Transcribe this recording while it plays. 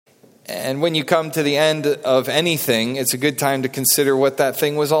And when you come to the end of anything, it's a good time to consider what that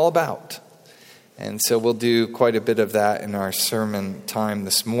thing was all about. And so we'll do quite a bit of that in our sermon time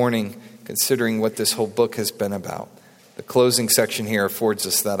this morning, considering what this whole book has been about. The closing section here affords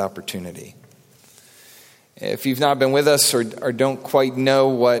us that opportunity. If you've not been with us or don't quite know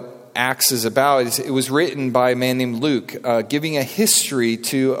what Acts is about, it was written by a man named Luke, giving a history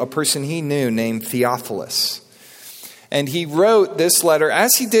to a person he knew named Theophilus. And he wrote this letter,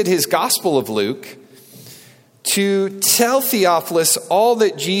 as he did his Gospel of Luke, to tell Theophilus all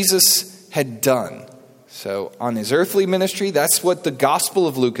that Jesus had done. So on his earthly ministry, that's what the Gospel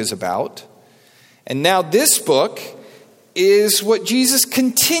of Luke is about. And now this book is what Jesus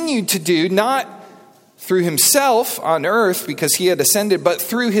continued to do, not through himself on earth because he had ascended, but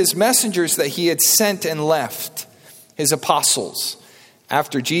through his messengers that he had sent and left, his apostles,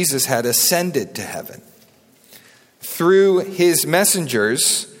 after Jesus had ascended to heaven. Through his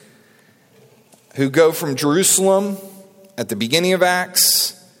messengers who go from Jerusalem at the beginning of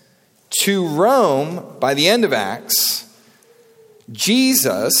Acts to Rome by the end of Acts,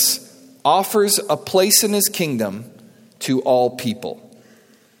 Jesus offers a place in his kingdom to all people.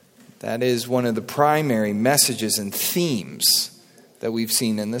 That is one of the primary messages and themes that we've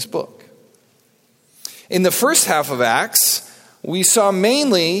seen in this book. In the first half of Acts, we saw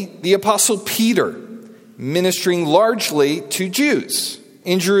mainly the Apostle Peter ministering largely to Jews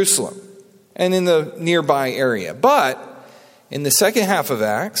in Jerusalem and in the nearby area. But in the second half of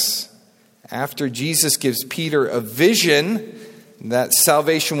Acts, after Jesus gives Peter a vision that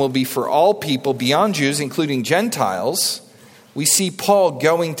salvation will be for all people beyond Jews, including Gentiles, we see Paul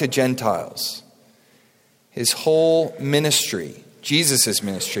going to Gentiles. His whole ministry, Jesus'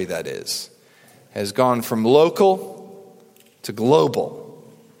 ministry that is, has gone from local to global,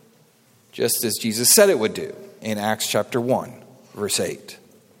 just as Jesus said it would do in Acts chapter 1, verse 8.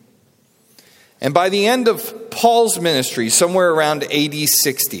 And by the end of Paul's ministry, somewhere around AD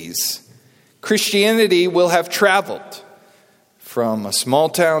 60s, Christianity will have traveled from a small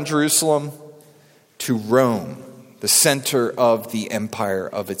town, Jerusalem, to Rome, the center of the empire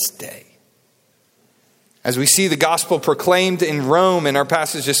of its day. As we see the gospel proclaimed in Rome in our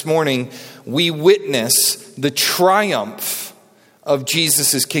passage this morning, we witness the triumph of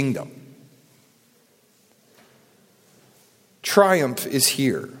Jesus' kingdom. Triumph is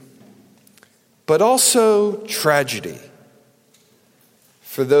here, but also tragedy.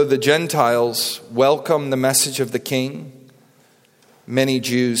 For though the Gentiles welcome the message of the king, many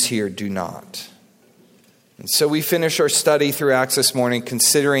Jews here do not. And so we finish our study through Acts this morning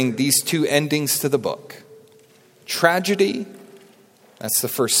considering these two endings to the book. Tragedy, that's the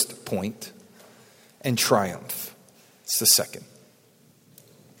first point, and triumph, it's the second.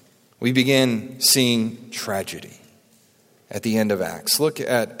 We begin seeing tragedy at the end of Acts. Look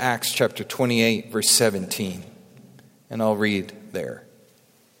at Acts chapter 28, verse 17, and I'll read there.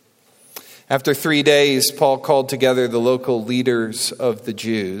 After 3 days, Paul called together the local leaders of the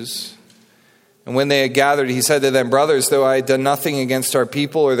Jews. And when they had gathered, he said to them, "Brothers, though I had done nothing against our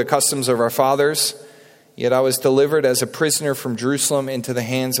people or the customs of our fathers, yet I was delivered as a prisoner from Jerusalem into the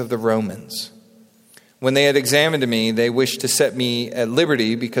hands of the Romans. When they had examined me, they wished to set me at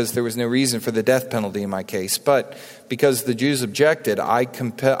liberty because there was no reason for the death penalty in my case. But because the Jews objected, I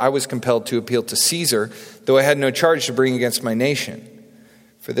was compelled to appeal to Caesar, though I had no charge to bring against my nation.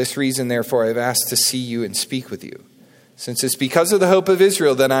 For this reason, therefore, I have asked to see you and speak with you, since it's because of the hope of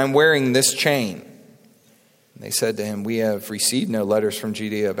Israel that I'm wearing this chain." And they said to him, "We have received no letters from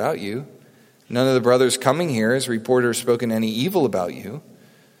Judea about you. None of the brothers coming here has reported or spoken any evil about you.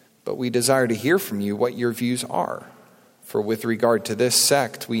 But we desire to hear from you what your views are. For with regard to this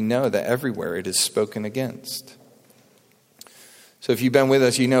sect, we know that everywhere it is spoken against." So if you've been with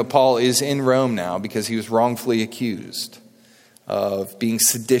us, you know Paul is in Rome now because he was wrongfully accused of being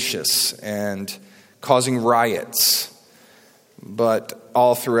seditious and causing riots. But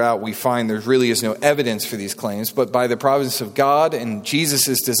all throughout we find there really is no evidence for these claims. But by the providence of God and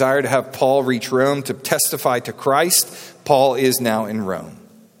Jesus' desire to have Paul reach Rome to testify to Christ, Paul is now in Rome.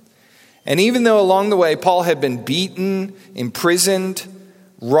 And even though along the way Paul had been beaten, imprisoned,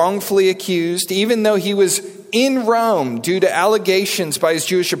 wrongfully accused, even though he was in Rome due to allegations by his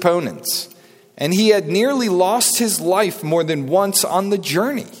Jewish opponents, and he had nearly lost his life more than once on the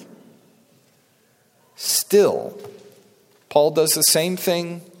journey, still, Paul does the same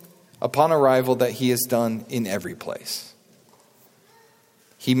thing upon arrival that he has done in every place.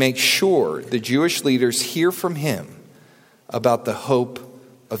 He makes sure the Jewish leaders hear from him about the hope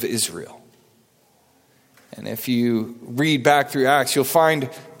of Israel. And if you read back through Acts, you'll find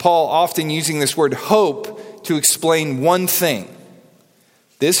Paul often using this word hope to explain one thing.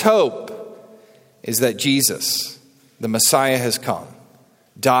 This hope is that Jesus, the Messiah, has come,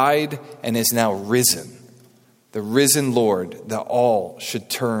 died, and is now risen. The risen Lord that all should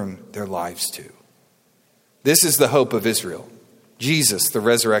turn their lives to. This is the hope of Israel. Jesus, the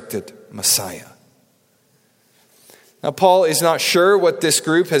resurrected Messiah. Now, Paul is not sure what this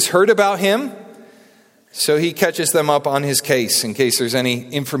group has heard about him, so he catches them up on his case in case there's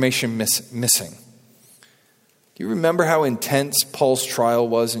any information missing. Do you remember how intense Paul's trial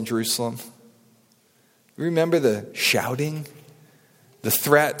was in Jerusalem? You remember the shouting, the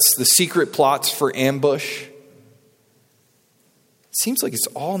threats, the secret plots for ambush? It seems like it's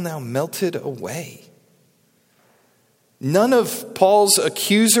all now melted away. None of Paul's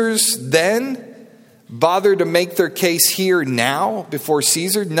accusers then bother to make their case here now before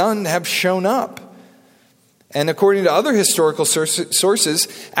Caesar. None have shown up. And according to other historical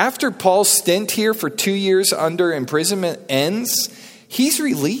sources, after Paul's stint here for 2 years under imprisonment ends, he's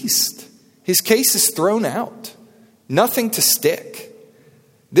released. His case is thrown out. Nothing to stick.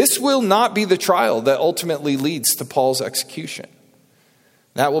 This will not be the trial that ultimately leads to Paul's execution.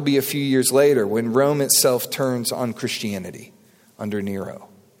 That will be a few years later when Rome itself turns on Christianity under Nero.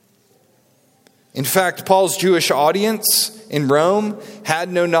 In fact, Paul's Jewish audience in Rome had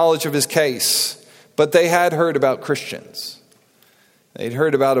no knowledge of his case, but they had heard about Christians. They'd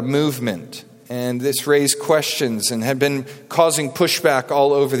heard about a movement, and this raised questions and had been causing pushback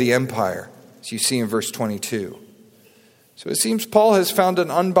all over the empire, as you see in verse 22. So it seems Paul has found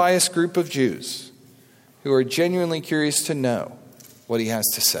an unbiased group of Jews who are genuinely curious to know what he has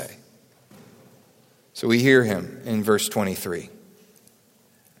to say. So we hear him in verse 23.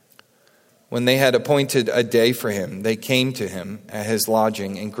 When they had appointed a day for him, they came to him at his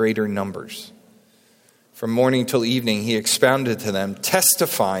lodging in greater numbers. From morning till evening, he expounded to them,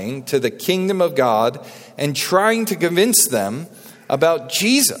 testifying to the kingdom of God and trying to convince them about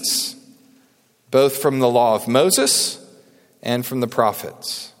Jesus, both from the law of Moses and from the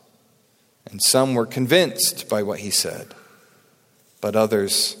prophets. And some were convinced by what he said, but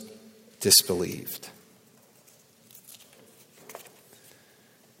others disbelieved.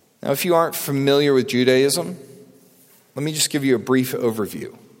 Now, if you aren't familiar with Judaism, let me just give you a brief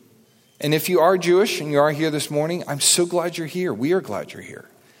overview. And if you are Jewish and you are here this morning, I'm so glad you're here. We are glad you're here.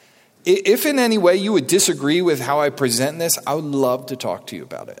 If in any way you would disagree with how I present this, I would love to talk to you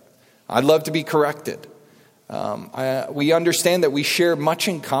about it. I'd love to be corrected. We understand that we share much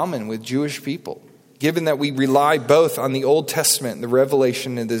in common with Jewish people, given that we rely both on the Old Testament and the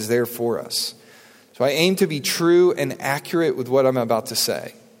revelation that is there for us. So I aim to be true and accurate with what I'm about to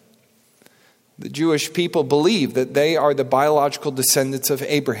say. The Jewish people believe that they are the biological descendants of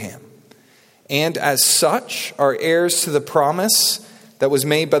Abraham, and as such are heirs to the promise that was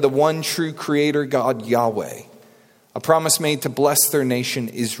made by the one true Creator God, Yahweh, a promise made to bless their nation,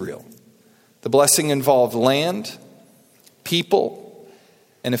 Israel. The blessing involved land, people,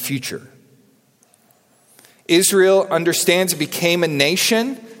 and a future. Israel understands it became a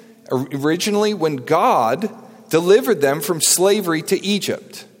nation originally when God delivered them from slavery to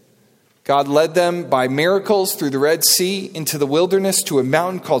Egypt. God led them by miracles through the Red Sea into the wilderness to a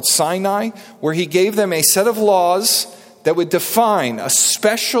mountain called Sinai, where he gave them a set of laws that would define a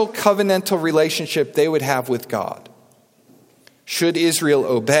special covenantal relationship they would have with God. Should Israel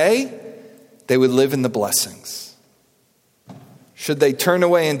obey, they would live in the blessings. Should they turn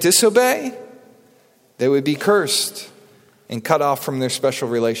away and disobey, they would be cursed and cut off from their special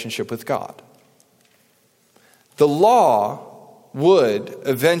relationship with God. The law would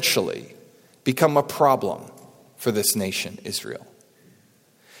eventually become a problem for this nation, Israel.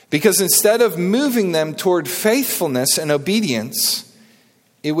 Because instead of moving them toward faithfulness and obedience,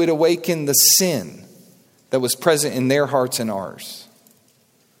 it would awaken the sin that was present in their hearts and ours.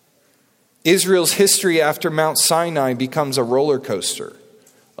 Israel's history after Mount Sinai becomes a roller coaster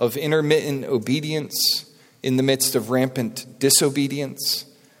of intermittent obedience in the midst of rampant disobedience,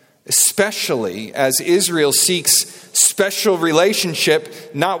 especially as Israel seeks special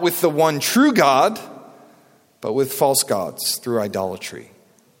relationship not with the one true God, but with false gods through idolatry.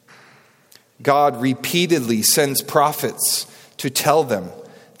 God repeatedly sends prophets to tell them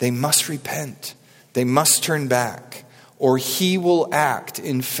they must repent, they must turn back, or he will act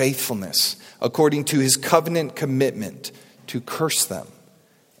in faithfulness according to his covenant commitment to curse them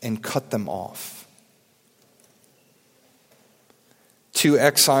and cut them off. 2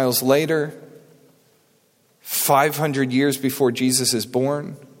 exiles later, 500 years before Jesus is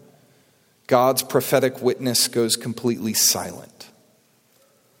born, God's prophetic witness goes completely silent.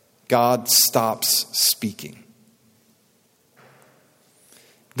 God stops speaking.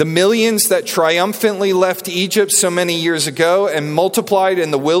 The millions that triumphantly left Egypt so many years ago and multiplied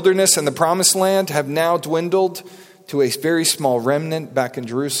in the wilderness and the promised land have now dwindled to a very small remnant back in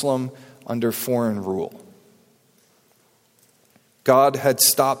Jerusalem under foreign rule. God had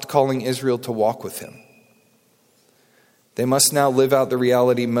stopped calling Israel to walk with him. They must now live out the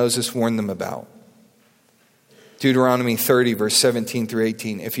reality Moses warned them about. Deuteronomy 30, verse 17 through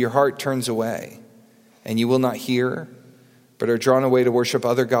 18. If your heart turns away and you will not hear, but are drawn away to worship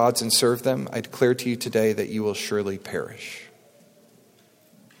other gods and serve them, I declare to you today that you will surely perish.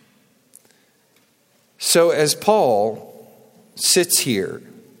 So as Paul sits here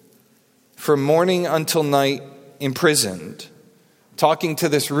from morning until night imprisoned, talking to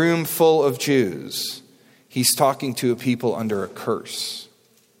this room full of Jews, he's talking to a people under a curse.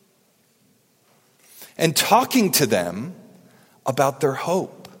 And talking to them about their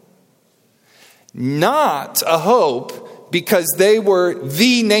hope. Not a hope because they were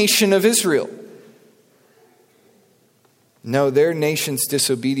the nation of Israel. No, their nation's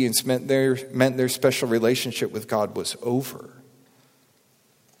disobedience meant their special relationship with God was over.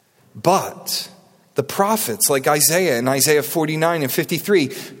 But the prophets like Isaiah in Isaiah 49 and 53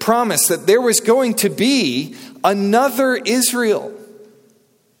 promised that there was going to be another Israel.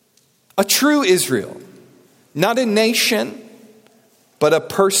 A true Israel. Not a nation, but a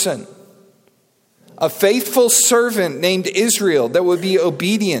person. A faithful servant named Israel that would be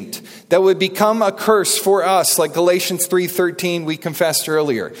obedient, that would become a curse for us, like Galatians 3:13 we confessed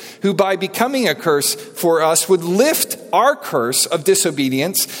earlier, who by becoming a curse for us would lift our curse of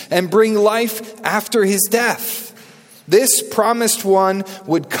disobedience and bring life after his death. This promised one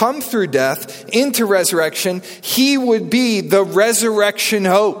would come through death into resurrection. He would be the resurrection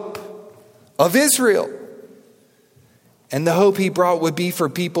hope of Israel. And the hope he brought would be for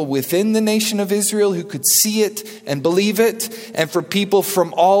people within the nation of Israel who could see it and believe it, and for people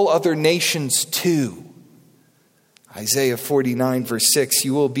from all other nations too. Isaiah 49 verse 6,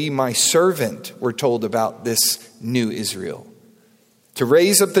 you will be my servant, we're told about this new Israel. To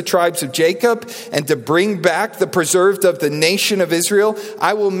raise up the tribes of Jacob and to bring back the preserved of the nation of Israel.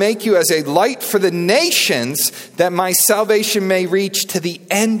 I will make you as a light for the nations, that my salvation may reach to the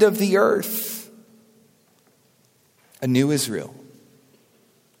end of the earth. A new Israel,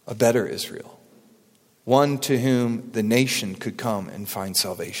 a better Israel, one to whom the nation could come and find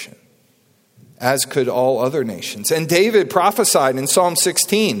salvation, as could all other nations. And David prophesied in Psalm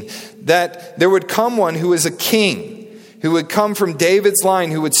 16 that there would come one who is a king, who would come from David's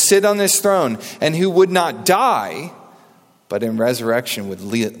line, who would sit on his throne, and who would not die, but in resurrection would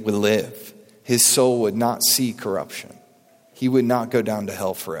live. His soul would not see corruption. He would not go down to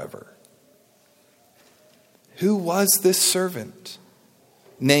hell forever. Who was this servant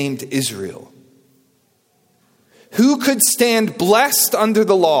named Israel? Who could stand blessed under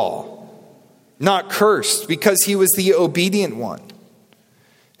the law, not cursed, because he was the obedient one?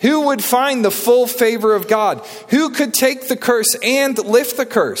 Who would find the full favor of God? Who could take the curse and lift the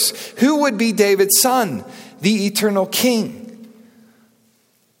curse? Who would be David's son, the eternal king?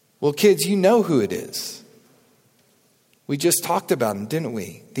 Well, kids, you know who it is. We just talked about him, didn't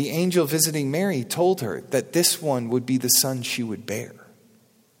we? The angel visiting Mary told her that this one would be the son she would bear.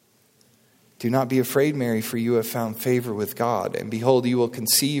 Do not be afraid, Mary, for you have found favor with God. And behold, you will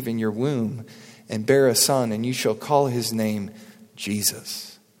conceive in your womb and bear a son, and you shall call his name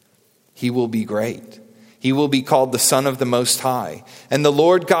Jesus. He will be great. He will be called the Son of the Most High. And the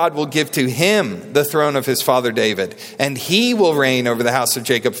Lord God will give to him the throne of his father David. And he will reign over the house of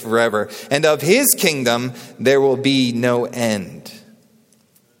Jacob forever. And of his kingdom there will be no end.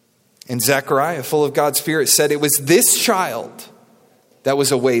 And Zechariah, full of God's Spirit, said it was this child that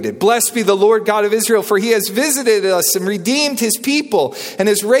was awaited. Blessed be the Lord God of Israel, for he has visited us and redeemed his people and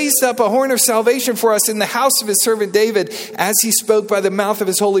has raised up a horn of salvation for us in the house of his servant David, as he spoke by the mouth of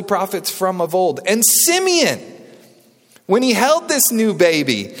his holy prophets from of old. And Simeon, when he held this new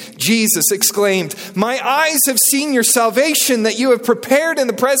baby, Jesus exclaimed, my eyes have seen your salvation that you have prepared in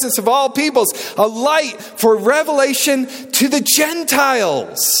the presence of all peoples, a light for revelation to the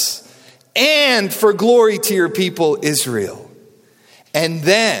Gentiles and for glory to your people Israel. And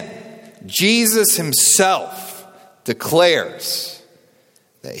then Jesus himself declares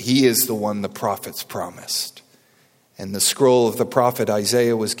that he is the one the prophets promised. And the scroll of the prophet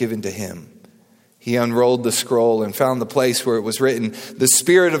Isaiah was given to him. He unrolled the scroll and found the place where it was written, the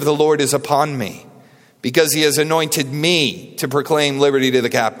Spirit of the Lord is upon me, because he has anointed me to proclaim liberty to the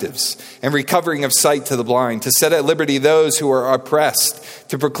captives and recovering of sight to the blind, to set at liberty those who are oppressed,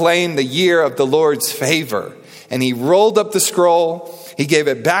 to proclaim the year of the Lord's favor And he rolled up the scroll. He gave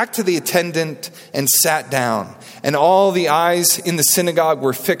it back to the attendant and sat down. And all the eyes in the synagogue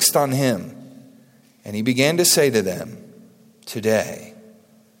were fixed on him. And he began to say to them, "Today,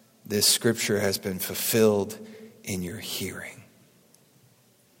 this scripture has been fulfilled in your hearing."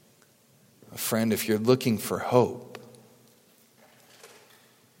 Friend, if you're looking for hope,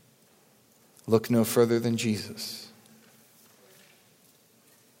 look no further than Jesus.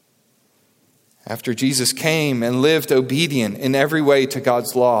 After Jesus came and lived obedient in every way to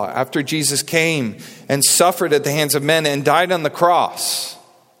God's law, after Jesus came and suffered at the hands of men and died on the cross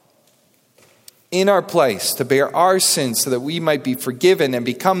in our place to bear our sins so that we might be forgiven and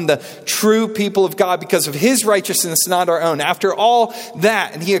become the true people of God because of his righteousness, not our own. After all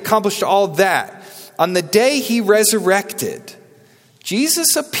that, and he accomplished all that, on the day he resurrected,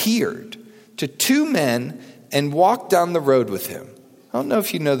 Jesus appeared to two men and walked down the road with him. I don't know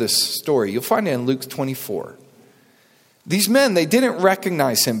if you know this story. You'll find it in Luke 24. These men, they didn't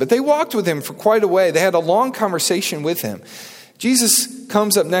recognize him, but they walked with him for quite a way. They had a long conversation with him. Jesus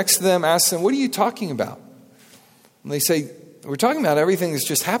comes up next to them, asks them, "What are you talking about?" And they say, "We're talking about everything that's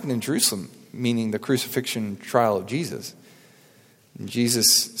just happened in Jerusalem," meaning the crucifixion trial of Jesus. And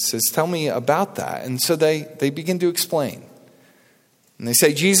Jesus says, "Tell me about that." And so they begin to explain. And they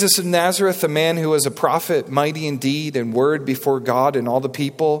say, "Jesus of Nazareth, a man who was a prophet, mighty in deed and word before God and all the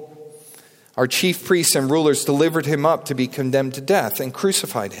people. Our chief priests and rulers delivered him up to be condemned to death and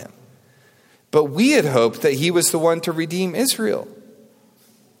crucified him. But we had hoped that he was the one to redeem Israel.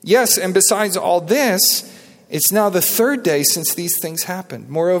 Yes, and besides all this, it's now the third day since these things happened.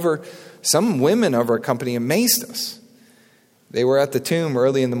 Moreover, some women of our company amazed us. They were at the tomb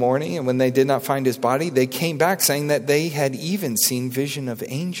early in the morning, and when they did not find his body, they came back saying that they had even seen vision of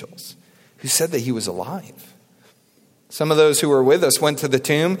angels who said that he was alive. Some of those who were with us went to the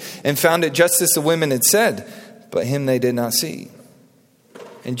tomb and found it just as the women had said, but him they did not see."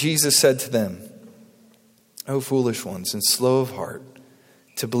 And Jesus said to them, "O foolish ones and slow of heart,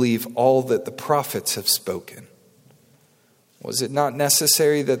 to believe all that the prophets have spoken. Was it not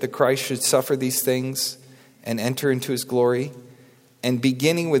necessary that the Christ should suffer these things and enter into his glory? And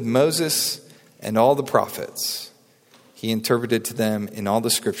beginning with Moses and all the prophets, he interpreted to them in all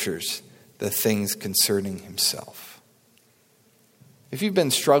the scriptures the things concerning himself." If you've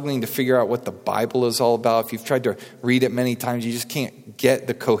been struggling to figure out what the Bible is all about, if you've tried to read it many times, you just can't get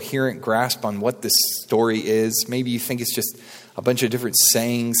the coherent grasp on what this story is. Maybe you think it's just a bunch of different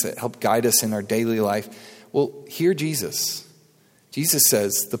sayings that help guide us in our daily life. Well, hear Jesus. Jesus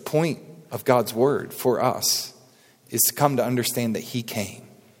says the point of God's word for us is to come to understand that he came,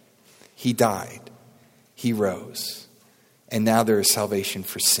 he died, he rose, and now there is salvation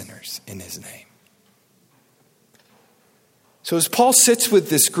for sinners in his name. So as Paul sits with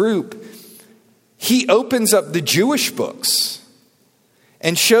this group, he opens up the Jewish books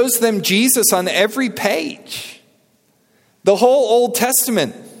and shows them Jesus on every page. The whole Old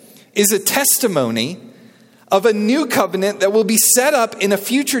Testament is a testimony of a new covenant that will be set up in a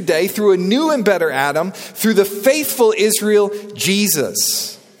future day through a new and better Adam, through the faithful Israel,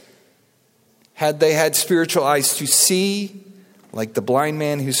 Jesus. Had they had spiritual eyes to see, like the blind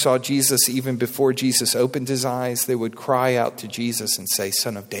man who saw Jesus even before Jesus opened his eyes, they would cry out to Jesus and say,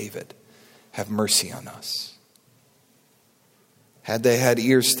 "Son of David, have mercy on us." Had they had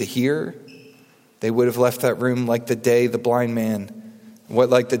ears to hear, they would have left that room like the day the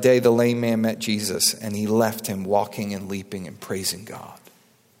lame man met Jesus, and he left him walking and leaping and praising God.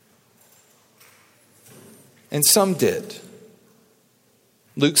 And some did.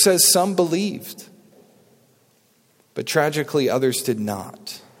 Luke says some believed, but tragically others did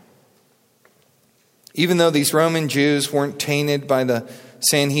not. Even though these Roman Jews weren't tainted by the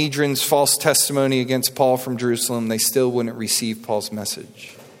Sanhedrin's false testimony against Paul from Jerusalem, they still wouldn't receive Paul's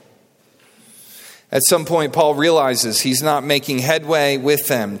message. At some point, Paul realizes he's not making headway with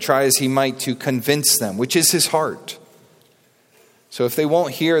them, try as he might to convince them, which is his heart. So if they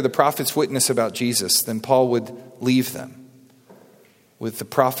won't hear the prophet's witness about Jesus, then Paul would leave them with the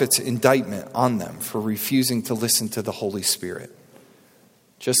prophet's indictment on them for refusing to listen to the Holy Spirit,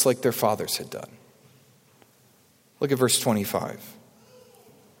 just like their fathers had done. Look at verse 25.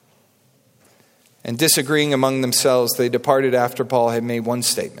 And disagreeing among themselves, they departed after Paul had made one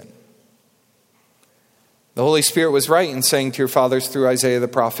statement. The Holy Spirit was right in saying to your fathers through Isaiah the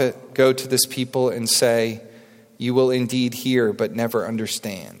prophet, "Go to this people and say, you will indeed hear but never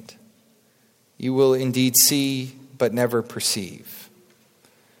understand. You will indeed see but never perceive.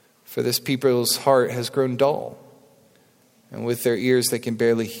 For this people's heart has grown dull, and with their ears they can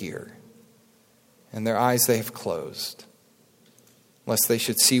barely hear, and their eyes they have closed, lest they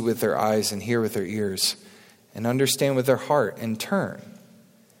should see with their eyes and hear with their ears and understand with their heart and turn,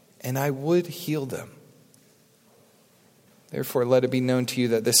 and I would heal them. Therefore, let it be known to you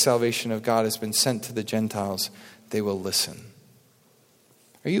that this salvation of God has been sent to the Gentiles. They will listen.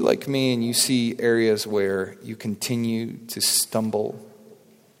 Are you like me and you see areas where you continue to stumble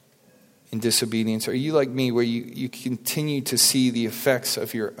in disobedience? Are you like me where you continue to see the effects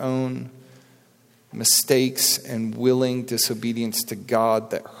of your own mistakes and willing disobedience to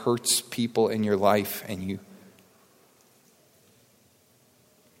God that hurts people in your life, and you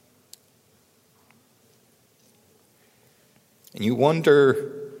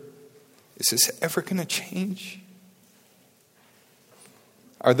wonder, is this ever going to change?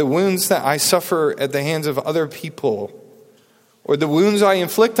 Are the wounds that I suffer at the hands of other people, or the wounds I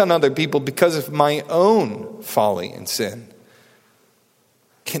inflict on other people because of my own folly and sin,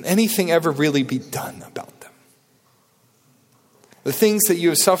 can anything ever really be done about them? The things that you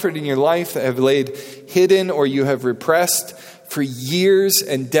have suffered in your life that have laid hidden or you have repressed for years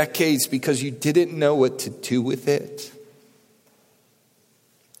and decades because you didn't know what to do with it.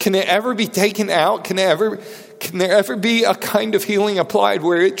 Can it ever be taken out? Can there ever be a kind of healing applied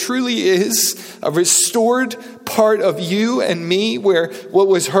where it truly is a restored part of you and me, where what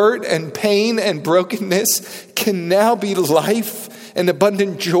was hurt and pain and brokenness can now be life and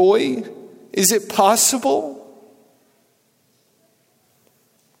abundant joy? Is it possible?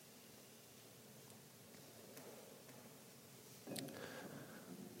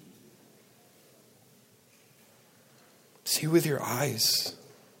 See with your eyes.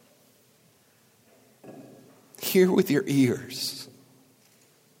 Hear with your ears.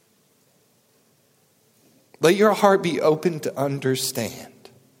 Let your heart be open to understand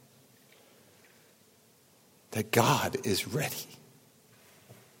that God is ready.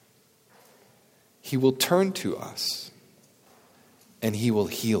 He will turn to us and He will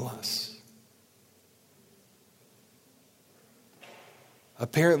heal us.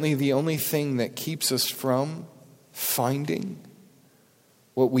 Apparently, the only thing that keeps us from finding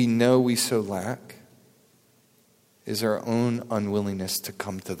what we know we so lack is our own unwillingness to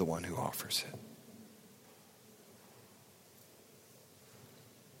come to the one who offers it.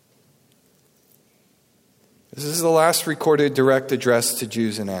 This is the last recorded direct address to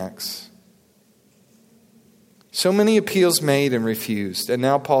Jews in Acts. So many appeals made and refused. And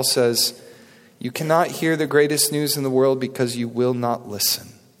now Paul says, you cannot hear the greatest news in the world because you will not listen.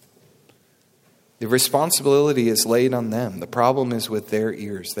 The responsibility is laid on them. The problem is with their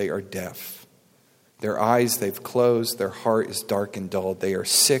ears. They are deaf. Their eyes they've closed. Their heart is dark and dull. They are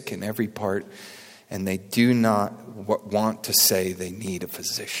sick in every part. And they do not want to say they need a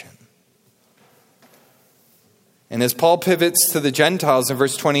physician. And as Paul pivots to the Gentiles in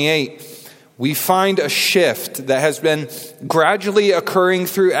verse 28, we find a shift that has been gradually occurring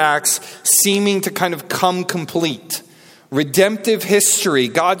through Acts, seeming to kind of come complete. Redemptive history,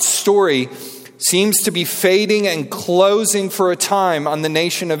 God's story, seems to be fading and closing for a time on the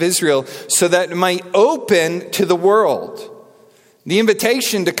nation of Israel so that it might open to the world. The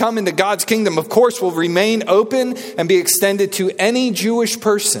invitation to come into God's kingdom, of course, will remain open and be extended to any Jewish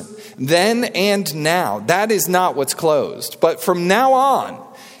person, then and now. That is not what's closed. But from now on,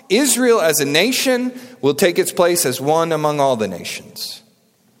 Israel as a nation will take its place as one among all the nations.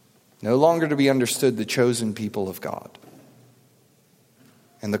 No longer to be understood the chosen people of God.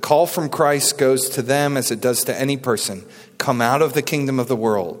 And the call from Christ goes to them as it does to any person. Come out of the kingdom of the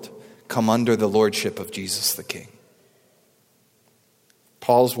world. Come under the lordship of Jesus the King.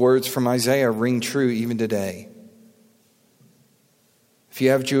 Paul's words from Isaiah ring true even today. If you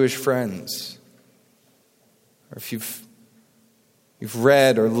have Jewish friends, or if you've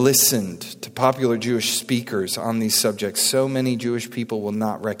read or listened to popular Jewish speakers on these subjects, so many Jewish people will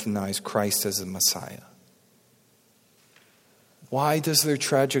not recognize Christ as the Messiah. Why does their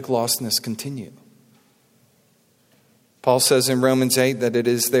tragic lostness continue? Paul says in Romans 8 that it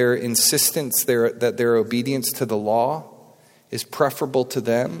is their insistence that their obedience to the law is preferable to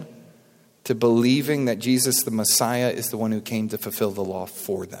them to believing that Jesus the Messiah is the one who came to fulfill the law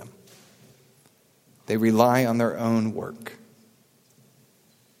for them. They rely on their own work.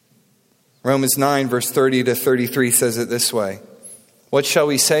 Romans 9 verse 30 to 33 says it this way. What shall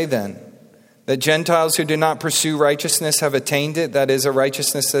we say then? That Gentiles who do not pursue righteousness have attained it, that is, a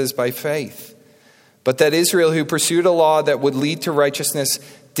righteousness that is by faith. But that Israel, who pursued a law that would lead to righteousness,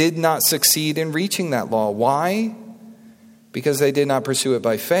 did not succeed in reaching that law. Why? Because they did not pursue it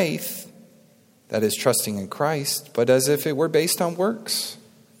by faith, that is, trusting in Christ, but as if it were based on works.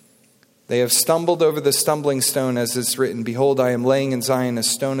 They have stumbled over the stumbling stone, as it's written, behold, I am laying in Zion a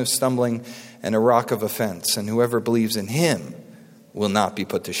stone of stumbling and a rock of offense, and whoever believes in him will not be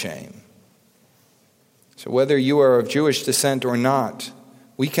put to shame. So whether you are of Jewish descent or not,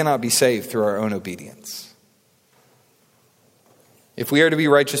 we cannot be saved through our own obedience. If we are to be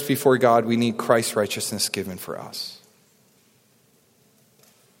righteous before God, we need Christ's righteousness given for us.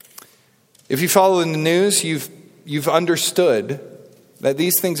 If you follow in the news, you've understood that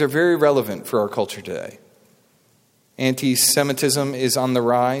these things are very relevant for our culture today. Anti-Semitism is on the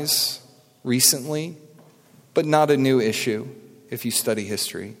rise recently, but not a new issue if you study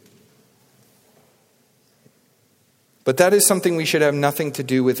history. But that is something we should have nothing to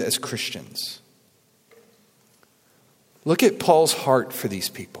do with as Christians. Look at Paul's heart for these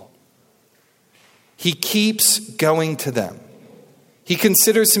people. He keeps going to them. He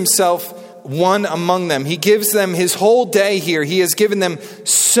considers himself one among them. He gives them his whole day here. He has given them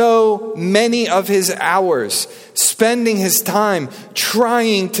so many of his hours, spending his time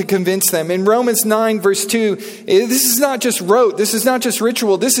trying to convince them. In Romans 9 verse 2, this is not just rote. This is not just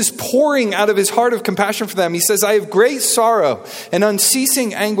ritual. This is pouring out of his heart of compassion for them. He says, I have great sorrow and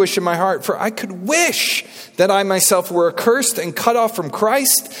unceasing anguish in my heart, for I could wish that I myself were accursed and cut off from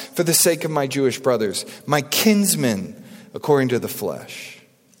Christ for the sake of my Jewish brothers, my kinsmen according to the flesh.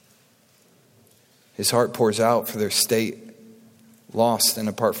 His heart pours out for their state, lost and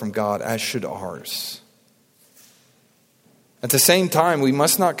apart from God, as should ours. At the same time, we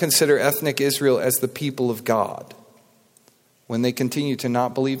must not consider ethnic Israel as the people of God when they continue to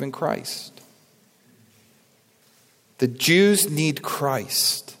not believe in Christ. The Jews need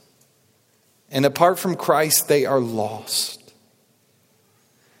Christ, and apart from Christ, they are lost.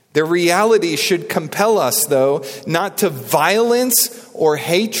 Their reality should compel us, though, not to violence or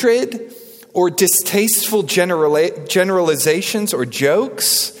hatred or distasteful generalizations or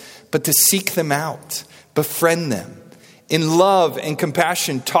jokes, but to seek them out, befriend them. In love and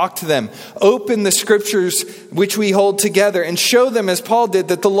compassion, talk to them. Open the scriptures which we hold together and show them, as Paul did,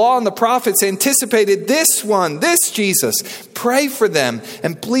 that the law and the prophets anticipated this one, this Jesus. Pray for them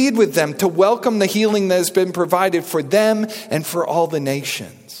and plead with them to welcome the healing that has been provided for them and for all the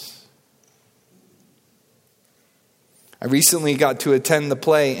nations. I recently got to attend the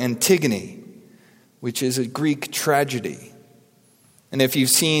play Antigone, which is a Greek tragedy. And if you've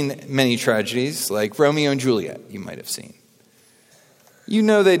seen many tragedies, like Romeo and Juliet, you might have seen, you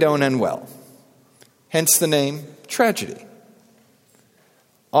know they don't end well. Hence the name tragedy.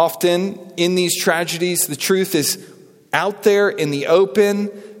 Often in these tragedies, the truth is out there in the open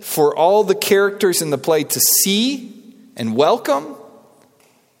for all the characters in the play to see and welcome.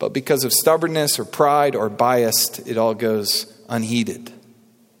 But because of stubbornness or pride or bias, it all goes unheeded.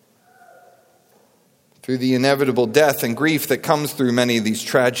 Through the inevitable death and grief that comes through many of these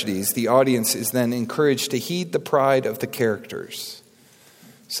tragedies, the audience is then encouraged to heed the pride of the characters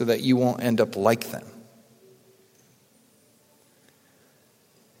so that you won't end up like them.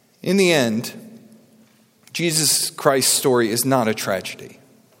 In the end, Jesus Christ's story is not a tragedy.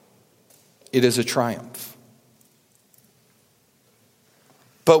 It is a triumph.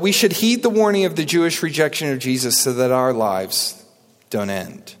 But we should heed the warning of the Jewish rejection of Jesus so that our lives don't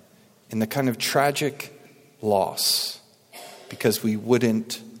end in the kind of tragic loss because we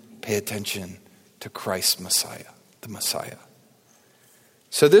wouldn't pay attention to Christ's Messiah, the Messiah.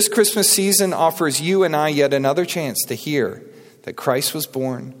 So this Christmas season offers you and I yet another chance to hear that Christ was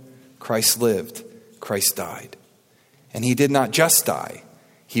born, Christ lived, Christ died. And he did not just die,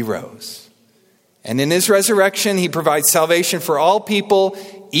 he rose. And in his resurrection, he provides salvation for all people,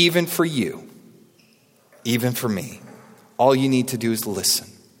 even for you, even for me. All you need to do is listen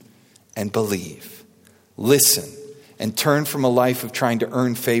and believe. Listen and turn from a life of trying to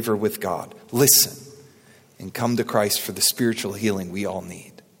earn favor with God. Listen and come to Christ for the spiritual healing we all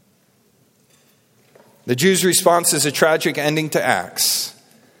need. The Jews' response is a tragic ending to Acts,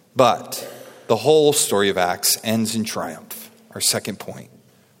 but the whole story of Acts ends in triumph. Our second point,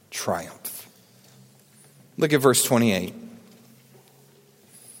 triumph. Look at verse 28.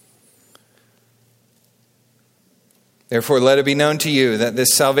 Therefore, let it be known to you that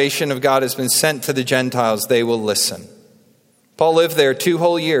this salvation of God has been sent to the Gentiles. They will listen. Paul lived there 2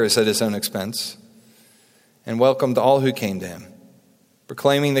 whole years at his own expense and welcomed all who came to him,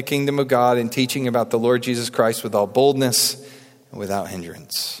 proclaiming the kingdom of God and teaching about the Lord Jesus Christ with all boldness and without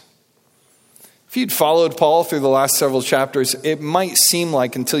hindrance. If you'd followed Paul through the last several chapters, it might seem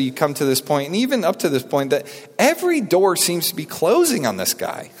like until you come to this point, and even up to this point, that every door seems to be closing on this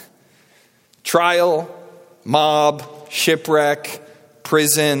guy. Trial, mob, shipwreck,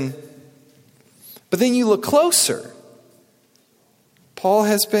 prison. But then you look closer. Paul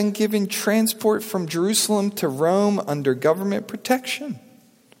has been given transport from Jerusalem to Rome under government protection.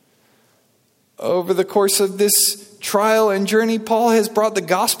 Over the course of this trial and journey, Paul has brought the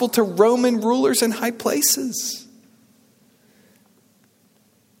gospel to Roman rulers in high places.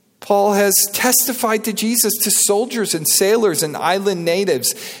 Paul has testified to Jesus to soldiers and sailors and island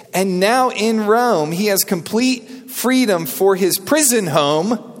natives. And now in Rome, he has complete freedom for his prison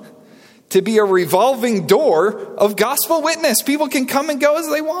home to be a revolving door of gospel witness. People can come and go as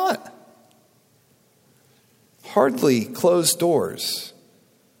they want. Hardly closed doors.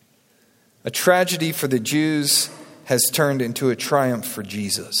 A tragedy for the Jews has turned into a triumph for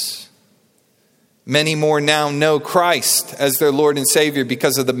Jesus. Many more now know Christ as their Lord and Savior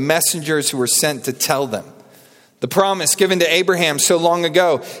because of the messengers who were sent to tell them. The promise given to Abraham so long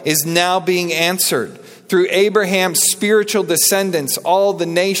ago is now being answered. Through Abraham's spiritual descendants, all the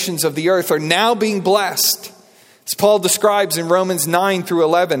nations of the earth are now being blessed. As Paul describes in Romans 9 through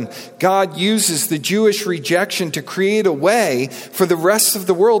 11, God uses the Jewish rejection to create a way for the rest of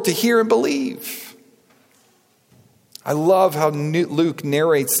the world to hear and believe. I love how Luke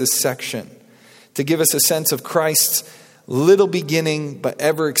narrates this section to give us a sense of Christ's little beginning but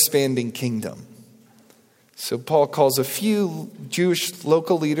ever expanding kingdom. So Paul calls a few Jewish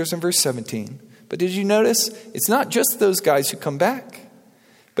local leaders in verse 17. But did you notice? It's not just those guys who come back.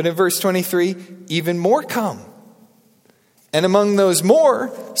 But in verse 23, even more come. And among those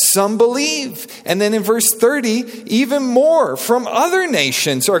more, some believe. And then in verse 30, even more from other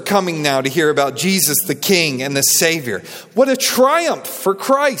nations are coming now to hear about Jesus, the King and the Savior. What a triumph for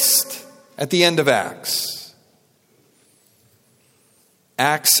Christ at the end of Acts.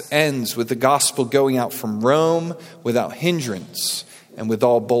 Acts ends with the gospel going out from Rome without hindrance and with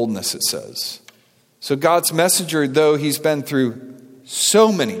all boldness, it says. So God's messenger, though he's been through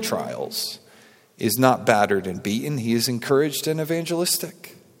so many trials, is not battered and beaten. He is encouraged and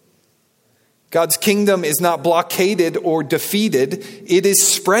evangelistic. God's kingdom is not blockaded or defeated. It is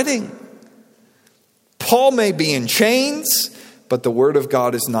spreading. Paul may be in chains, but the word of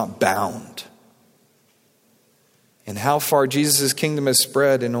God is not bound. And how far Jesus' kingdom has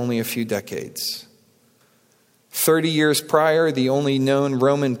spread in only a few decades. 30 years prior, the only known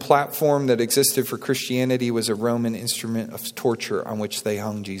Roman platform that existed for Christianity was a Roman instrument of torture on which they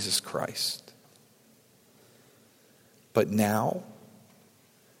hung Jesus Christ. But now,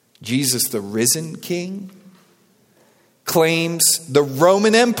 Jesus, the risen King, claims the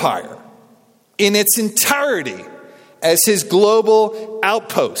Roman Empire in its entirety as his global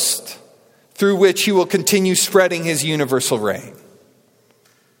outpost through which he will continue spreading his universal reign.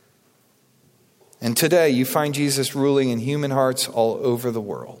 And today you find Jesus ruling in human hearts all over the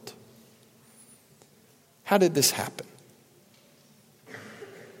world. How did this happen?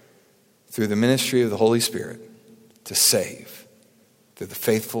 Through the ministry of the Holy Spirit to save, through the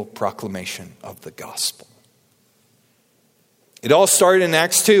faithful proclamation of the gospel. It all started in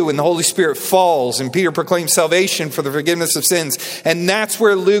Acts 2 when the Holy Spirit falls and Peter proclaims salvation for the forgiveness of sins. And that's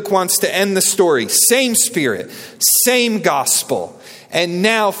where Luke wants to end the story. Same Spirit, same gospel. And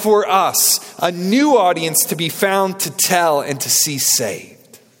now for us, a new audience to be found to tell and to see saved.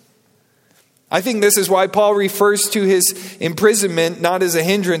 I think this is why Paul refers to his imprisonment not as a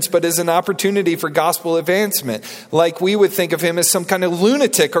hindrance, but as an opportunity for gospel advancement. Like we would think of him as some kind of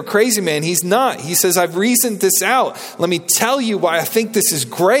lunatic or crazy man. He's not. He says, I've reasoned this out. Let me tell you why I think this is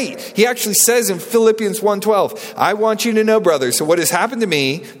great. He actually says in Philippians 1:12, I want you to know, brothers, so what has happened to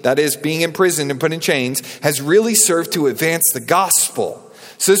me, that is being imprisoned and put in chains, has really served to advance the gospel.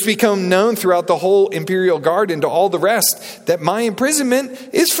 So it's become known throughout the whole imperial guard and to all the rest that my imprisonment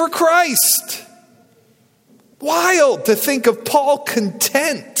is for Christ. Wild to think of Paul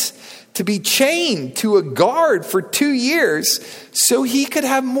content to be chained to a guard for 2 years so he could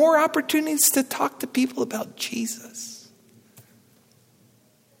have more opportunities to talk to people about Jesus.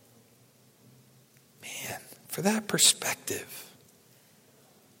 Man, for that perspective.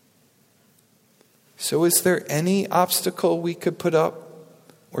 So is there any obstacle we could put up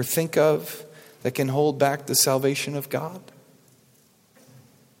or think of that can hold back the salvation of God?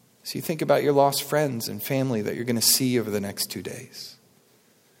 So you think about your lost friends and family that you're going to see over the next 2 days.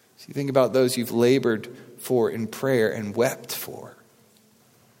 So you think about those you've labored for in prayer and wept for.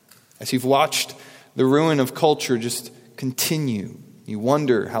 As you've watched the ruin of culture just continue, you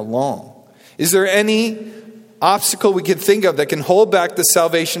wonder how long. Is there any obstacle we could think of that can hold back the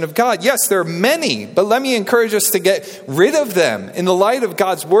salvation of God? Yes, there are many, but let me encourage us to get rid of them in the light of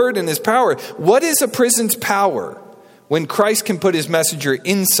God's word and his power. What is a prison's power when Christ can put his messenger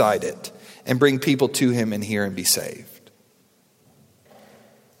inside it and bring people to him and hear and be saved?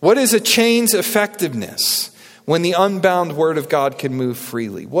 What is a chain's effectiveness when the unbound word of God can move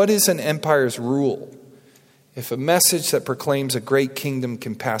freely? What is an empire's rule if a message that proclaims a great kingdom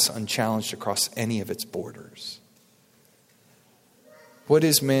can pass unchallenged across any of its borders? What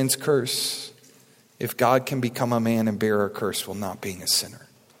is man's curse if God can become a man and bear our curse while not being a sinner?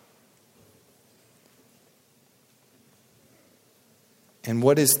 And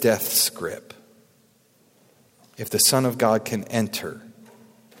what is death's grip if the Son of God can enter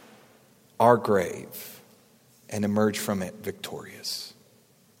our grave and emerge from it victorious?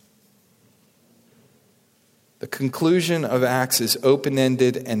 The conclusion of Acts is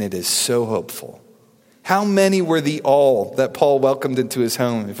open-ended and it is so hopeful. How many were the all that Paul welcomed into his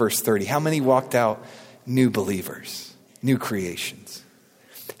home in verse 30? How many walked out new believers, new creations?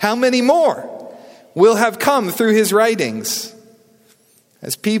 How many more will have come through his writings?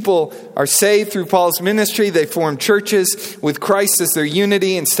 As people are saved through Paul's ministry, they form churches with Christ as their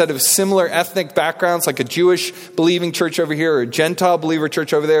unity instead of similar ethnic backgrounds like a Jewish believing church over here or a Gentile believer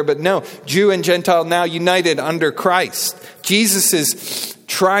church over there. But no, Jew and Gentile now united under Christ. Jesus'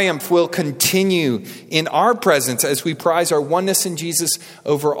 triumph will continue in our presence as we prize our oneness in Jesus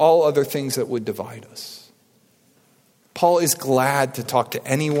over all other things that would divide us. Paul is glad to talk to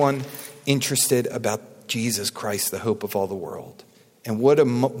anyone interested about Jesus Christ, the hope of all the world. And what a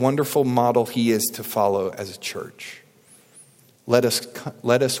wonderful model he is to follow as a church. Let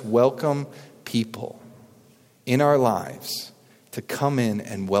us welcome people in our lives to come in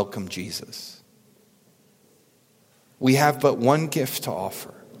and welcome Jesus. We have but one gift to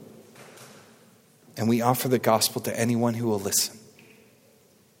offer. And we offer the gospel to anyone who will listen.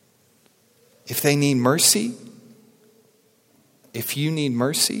 If they need mercy, if you need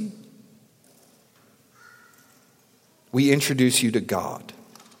mercy, we introduce you to God,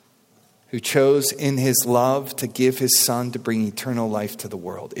 who chose in his love to give his Son to bring eternal life to the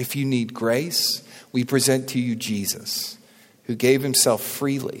world. If you need grace, we present to you Jesus, who gave himself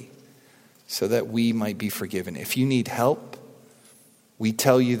freely so that we might be forgiven. If you need help, we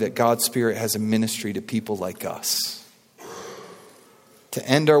tell you that God's Spirit has a ministry to people like us to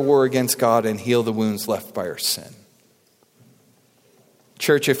end our war against God and heal the wounds left by our sin.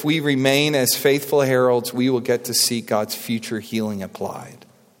 Church, if we remain as faithful heralds, we will get to see God's future healing applied.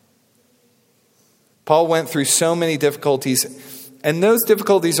 Paul went through so many difficulties, and those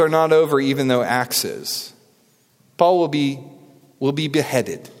difficulties are not over even though Acts is. Paul will be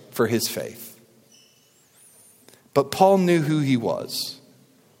beheaded for his faith. But Paul knew who he was.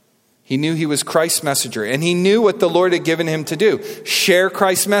 He knew he was Christ's messenger, and he knew what the Lord had given him to do, share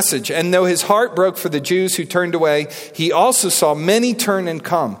Christ's message. And though his heart broke for the Jews who turned away, he also saw many turn and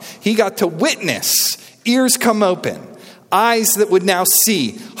come. He got to witness, ears come open, eyes that would now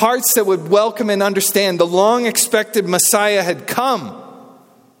see, hearts that would welcome and understand the long-expected Messiah had come.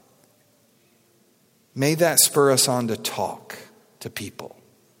 May that spur us on to talk to people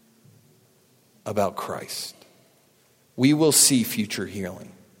about Christ. We will see future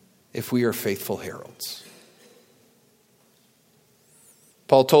healing if we are faithful heralds.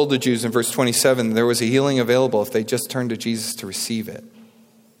 Paul told the Jews in verse 27 there was a healing available if they just turned to Jesus to receive it.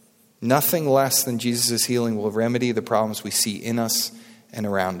 Nothing less than Jesus' healing will remedy the problems we see in us and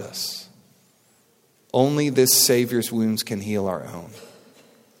around us. Only this Savior's wounds can heal our own.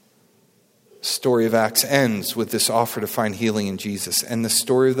 The story of Acts ends with this offer to find healing in Jesus, and the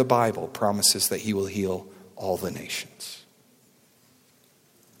story of the Bible promises that he will heal all the nations.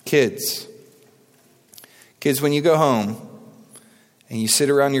 Kids, when you go home and you sit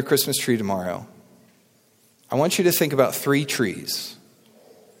around your Christmas tree tomorrow, I want you to think about 3 trees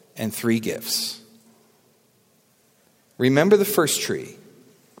and 3 gifts. Remember the first tree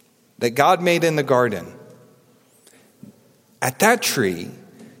that God made in the garden. At that tree,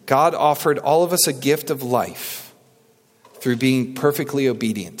 God offered all of us a gift of life through being perfectly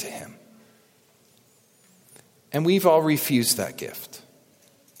obedient to him. And we've all refused that gift.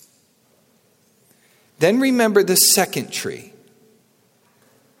 Then remember the second tree.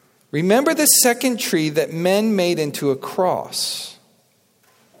 Remember the second tree that men made into a cross.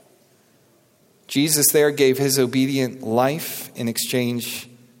 Jesus there gave his obedient life in exchange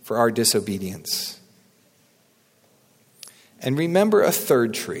for our disobedience. And remember a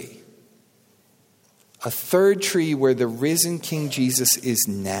third tree. A third tree where the risen King Jesus is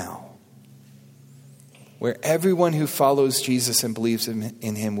now. Where everyone who follows Jesus and believes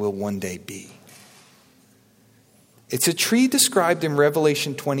in him will one day be. It's a tree described in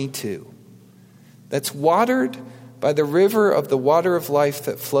Revelation 22 that's watered by the river of the water of life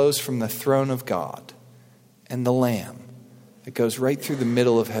that flows from the throne of God and the Lamb that goes right through the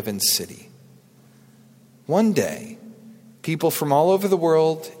middle of heaven's city. One day, people from all over the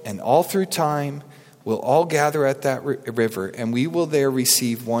world and all through time will all gather at that river, and we will there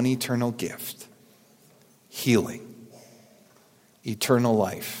receive one eternal gift, healing, eternal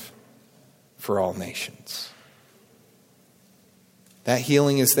life for all nations. That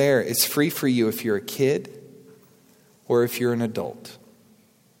healing is there. It's free for you if you're a kid or if you're an adult.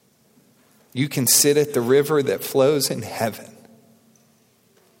 You can sit at the river that flows in heaven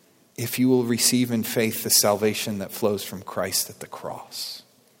if you will receive in faith the salvation that flows from Christ at the cross.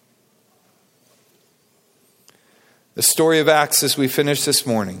 The story of Acts as we finish this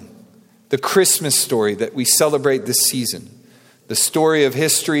morning, the Christmas story that we celebrate this season, the story of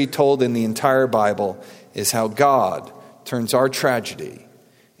history told in the entire Bible, is how God turns our tragedy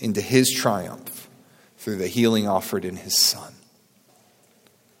into his triumph through the healing offered in his Son.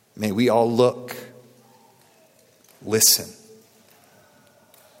 May we all look, listen,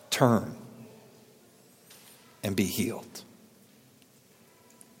 turn, and be healed.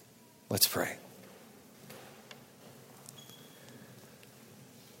 Let's pray.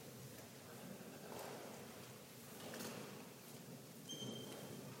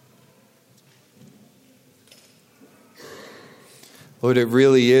 Lord, it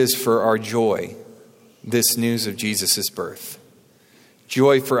really is for our joy, this news of Jesus' birth.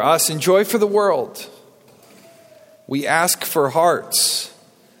 Joy for us and joy for the world. We ask for hearts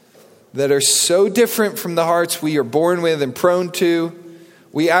that are so different from the hearts we are born with and prone to.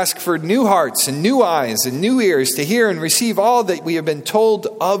 We ask for new hearts and new eyes and new ears to hear and receive all that we have been told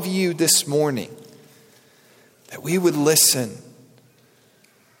of you this morning. That we would listen,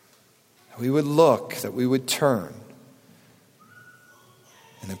 that we would look, that we would turn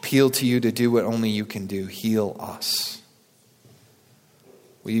and appeal to you to do what only you can do. Heal us.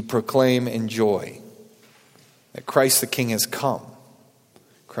 We proclaim in joy that Christ the King has come.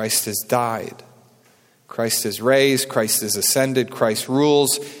 Christ has died. Christ has raised. Christ has ascended. Christ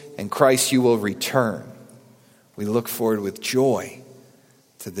rules. And Christ, you will return. We look forward with joy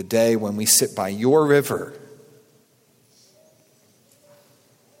to the day when we sit by your river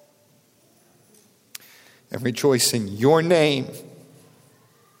and rejoice in your name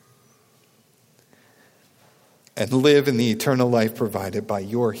and live in the eternal life provided by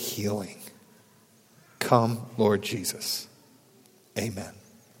your healing. Come, Lord Jesus. Amen.